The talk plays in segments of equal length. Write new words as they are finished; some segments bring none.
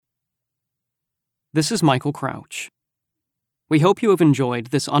This is Michael Crouch. We hope you have enjoyed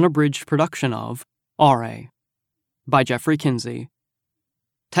this unabridged production of R.A. by Jeffrey Kinsey.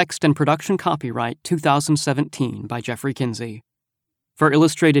 Text and production copyright 2017 by Jeffrey Kinsey. For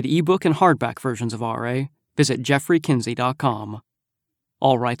illustrated ebook and hardback versions of R.A., visit jeffreykinsey.com.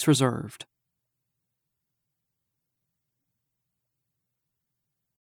 All rights reserved.